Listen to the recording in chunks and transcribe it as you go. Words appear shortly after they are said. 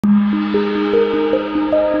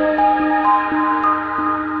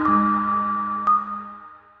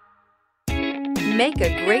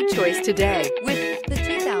choice today with the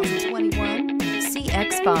 2021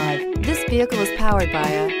 CX-5. This vehicle is powered by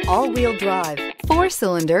a all-wheel drive,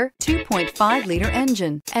 4-cylinder, 2.5-liter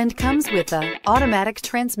engine and comes with a automatic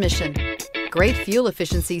transmission. Great fuel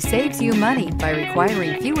efficiency saves you money by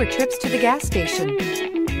requiring fewer trips to the gas station.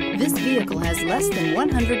 This vehicle has less than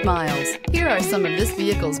 100 miles. Here are some of this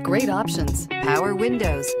vehicle's great options: power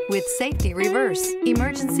windows with safety reverse,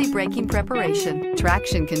 emergency braking preparation,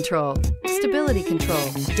 traction control, stability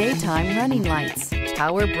control, daytime running lights,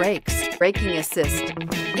 power brakes, braking assist.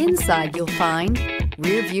 Inside you'll find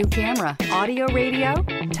rear view camera, audio radio,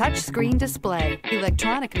 touch screen display,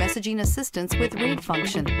 electronic messaging assistance with read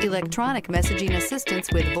function, electronic messaging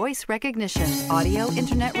assistance with voice recognition, audio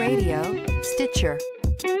internet radio, Stitcher,